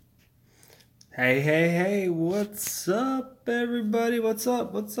Hey, what's up, everybody? What's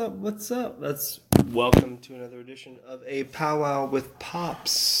up? Let's welcome to another edition of A Pow-wow with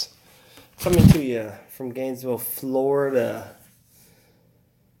Pops. Coming to you from Gainesville, Florida.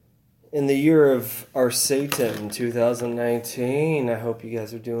 In the year of our Satan, 2019. I hope you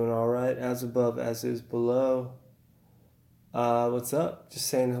guys are doing alright. As above, as is below. What's up? Just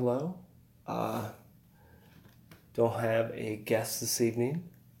saying hello. Don't have a guest this evening.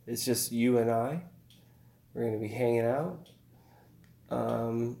 It's just you and I. We're going to be hanging out.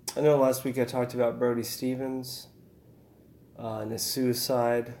 I know last week I talked about Brody Stevens and his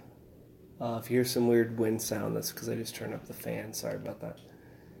suicide. If you hear some weird wind sound, that's because I just turned up the fan. Sorry about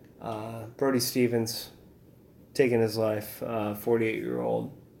that. Brody Stevens taking his life,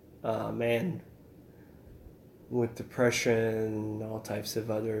 48-year-old man with depression, all types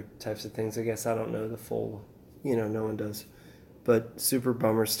of other types of things. I guess I don't know the full, no one does. But super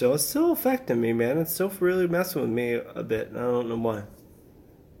bummer still. It's still affecting me, man. It's still really messing with me a bit. And I don't know why.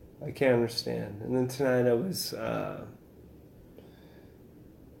 I can't understand. And then tonight I was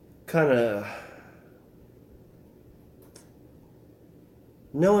kind of...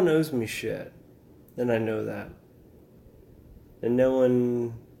 No one owes me shit. And I know that. And no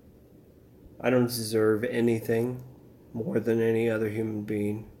one... I don't deserve anything more than any other human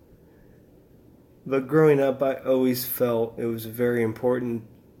being. But growing up, I always felt it was very important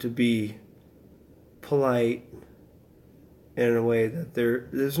to be polite in a way that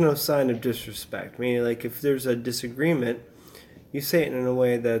there's no sign of disrespect. Meaning, like, if there's a disagreement, you say it in a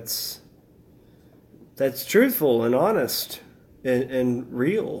way that's truthful and honest and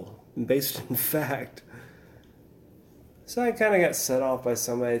real and based in fact. So I kind of got set off by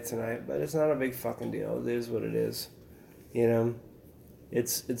somebody tonight, but it's not a big fucking deal. It is what it is, you know.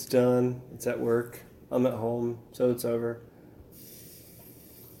 It's done. It's at work. I'm at home, so it's over.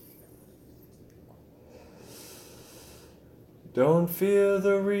 Don't fear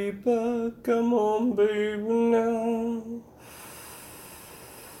the reaper, come on, baby, now.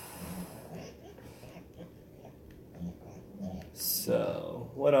 So,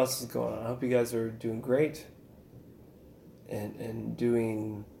 what else is going on? I hope you guys are doing great and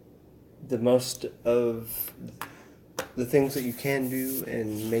doing the most of the things that you can do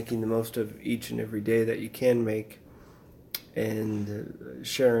and making the most of each and every day that you can make and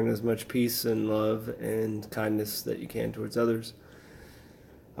sharing as much peace and love and kindness that you can towards others.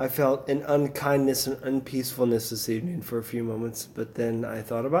 I felt an unkindness and unpeacefulness this evening for a few moments, but then I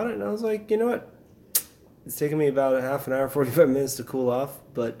thought about it and I was like, you know what? It's taken me about a half an hour, 45 minutes to cool off,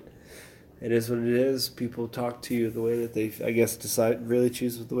 but it is what it is. People talk to you the way that they, I guess, really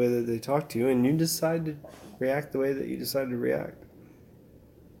choose the way that they talk to you, and you decide to react the way that you decide to react.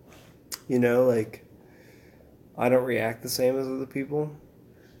 Like, I don't react the same as other people.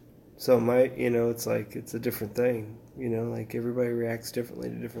 So it's like, it's a different thing. Like, everybody reacts differently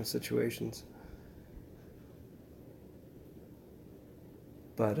to different situations.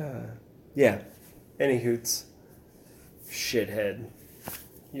 But, yeah. Any hoots. Shithead.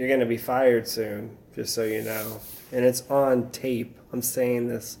 You're going to be fired soon, just so you know. And it's on tape. I'm saying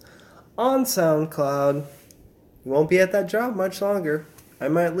this on SoundCloud. You won't be at that job much longer. I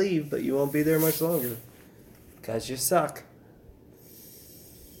might leave, but you won't be there much longer. Because you suck.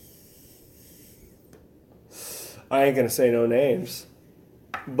 I ain't going to say no names.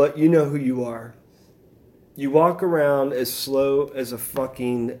 But you know who you are. You walk around as slow as a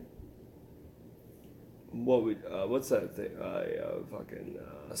fucking... what's that thing?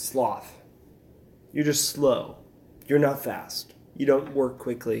 Sloth. You're just slow. You're not fast. You don't work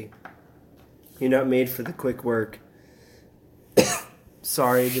quickly. You're not made for the quick work.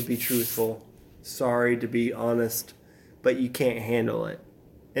 Sorry to be truthful. Sorry to be honest. But you can't handle it.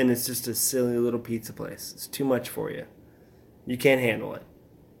 And it's just a silly little pizza place. It's too much for you. You can't handle it.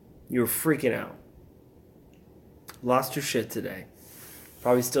 You're freaking out. Lost your shit today.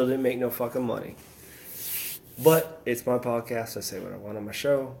 Probably still didn't make no fucking money. But it's my podcast. I say what I want on my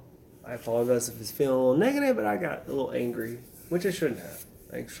show. I apologize if it's feeling a little negative, but I got a little angry, which I shouldn't have.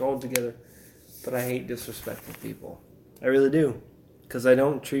 I controlled together. But I hate disrespectful people. I really do. Because I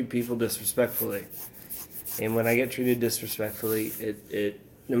don't treat people disrespectfully. And when I get treated disrespectfully, it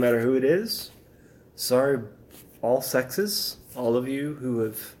no matter who it is, sorry, all sexes, all of you who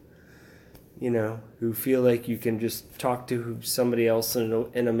have, who feel like you can just talk to somebody else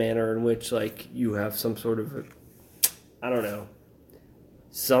in a manner in which, like, you have some sort of, I don't know,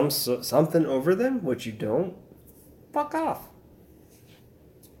 something over them, which you don't, fuck off.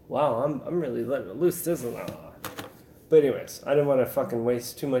 Wow, I'm really letting it loose, isn't I? But anyways, I didn't want to fucking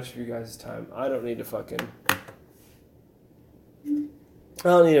waste too much of you guys' time. I don't need to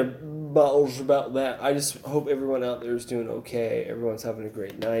rebuttals about that. I just hope everyone out there is doing okay. Everyone's having a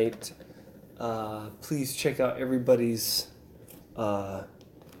great night. Please check out everybody's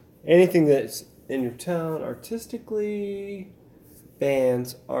anything that's in your town artistically,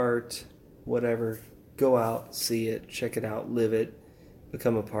 bands, art, whatever. Go out, see it, check it out, live it,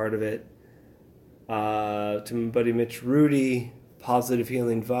 become a part of it. To my buddy Mitch Rudy, Positive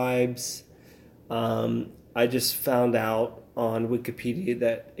Healing Vibes. I just found out on Wikipedia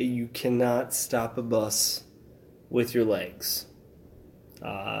that you cannot stop a bus with your legs.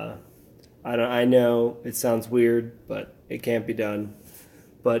 I know it sounds weird, but it can't be done.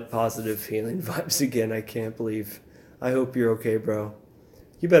 But Positive Healing Vibes again, I can't believe. I hope you're okay, bro.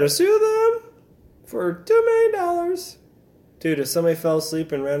 You better sue them for $2 million. Dude, if somebody fell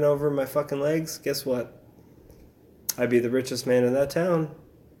asleep and ran over my fucking legs, guess what? I'd be the richest man in that town.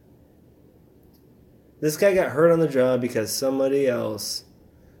 This guy got hurt on the job because somebody else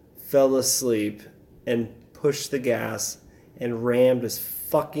fell asleep and pushed the gas and rammed his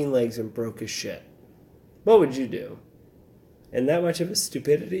fucking legs and broke his shit. What would you do? And that much of a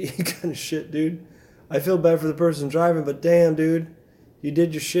stupidity kind of shit, dude. I feel bad for the person driving, but damn, dude. You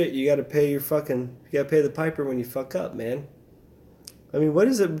did your shit. You gotta pay you gotta pay the piper when you fuck up, man. I mean, what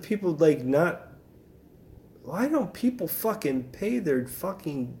is it with people not... Why don't people fucking pay their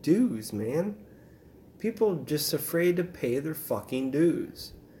fucking dues, man? People just afraid to pay their fucking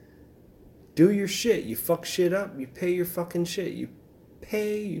dues. Do your shit. You fuck shit up, you pay your fucking shit. You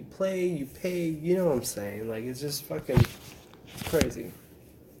pay, you play, you pay. You know what I'm saying? Like, it's just fucking crazy.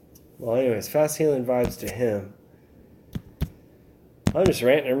 Well, anyways, fast healing vibes to him. I'm just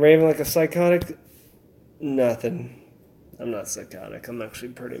ranting and raving like a psychotic. Nothing. I'm not psychotic. I'm actually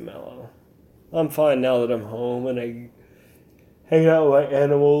pretty mellow. I'm fine now that I'm home and I hang out with my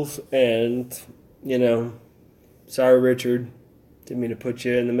animals and, sorry, Richard. Didn't mean to put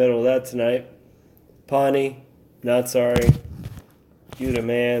you in the middle of that tonight. Pawnee, not sorry. You the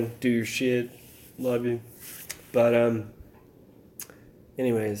man. Do your shit. Love you. But,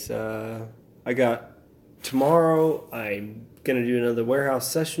 anyways, I got tomorrow. I'm going to do another warehouse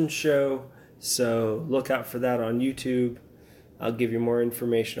session show. So look out for that on YouTube. I'll give you more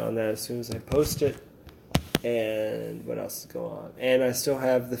information on that as soon as I post it. And what else is going on? And I still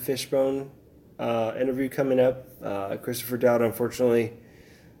have the Fishbone interview coming up. Christopher Dowd, unfortunately,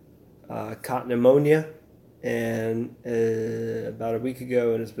 caught pneumonia and about a week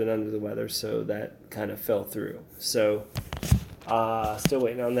ago and has been under the weather, so that kind of fell through. So still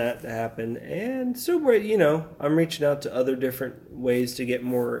waiting on that to happen. And still, I'm reaching out to other different ways to get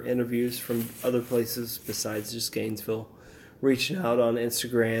more interviews from other places besides just Gainesville. Reaching out on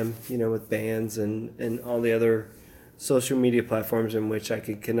Instagram, with bands and all the other social media platforms in which I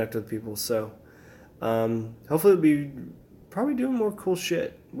could connect with people. So hopefully we'll be probably doing more cool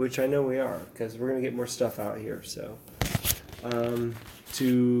shit, which I know we are, because we're going to get more stuff out here. So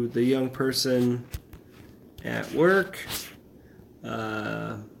to the young person at work,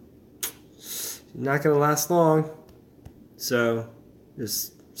 not going to last long. So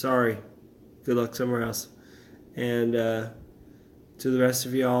just sorry. Good luck somewhere else. And to the rest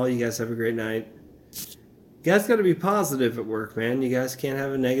of y'all, you guys have a great night. You guys got to be positive at work, man. You guys can't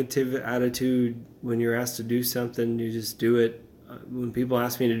have a negative attitude when you're asked to do something. You just do it. When people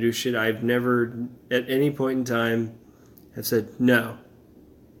ask me to do shit, I've never, at any point in time, have said no.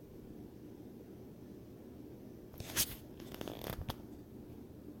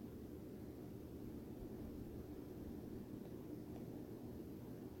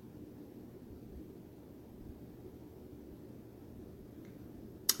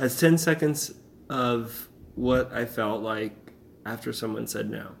 That's 10 seconds of what I felt like after someone said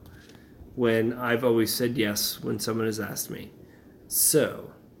no, when I've always said yes when someone has asked me.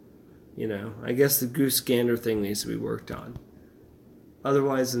 So, I guess the goose gander thing needs to be worked on.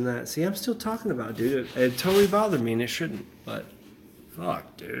 Otherwise than that, see, I'm still talking about it, dude. It totally bothered me and it shouldn't, but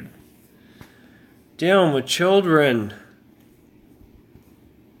fuck, dude. Dealing with children.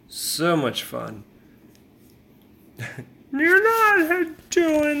 So much fun. You're not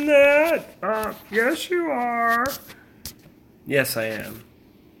doing that. Yes, you are. Yes, I am.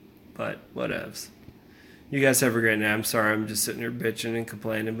 But whatevs. You guys have a great night. I'm sorry, I'm just sitting here bitching and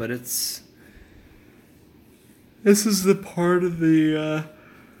complaining, but this is the part of the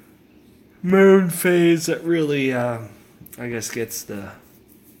moon phase that really, I guess, gets the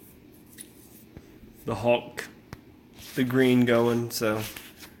Hulk, the green going. So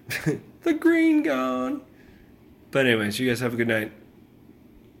the green going. But anyways, you guys have a good night.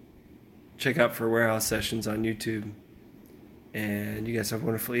 Check out for warehouse sessions on YouTube. And you guys have a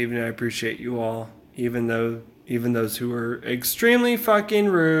wonderful evening. I appreciate you all. even those who are extremely fucking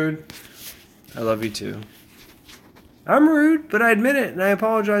rude. I love you too. I'm rude, but I admit it, and I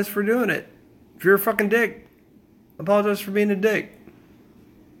apologize for doing it. If you're a fucking dick, apologize for being a dick.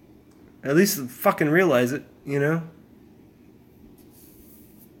 At least fucking realize it, you know?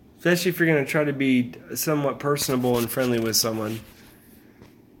 Especially if you're going to try to be somewhat personable and friendly with someone.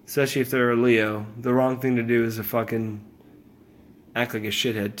 Especially if they're a Leo. The wrong thing to do is to fucking act like a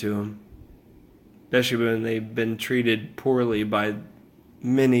shithead to them. Especially when they've been treated poorly by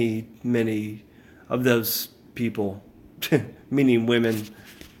many, many of those people. Meaning women.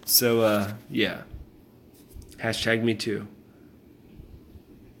 So, yeah. Hashtag me too.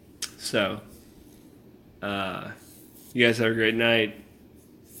 So, you guys have a great night.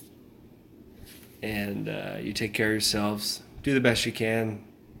 And you take care of yourselves. Do the best you can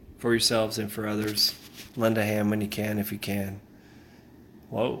for yourselves and for others. Lend a hand when you can, if you can.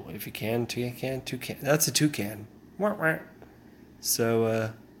 Whoa, if you can, two can. That's a toucan.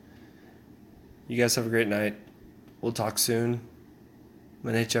 So, you guys have a great night. We'll talk soon. I'm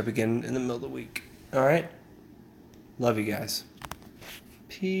going to hit you up again in the middle of the week. All right? Love you guys.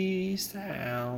 Peace out.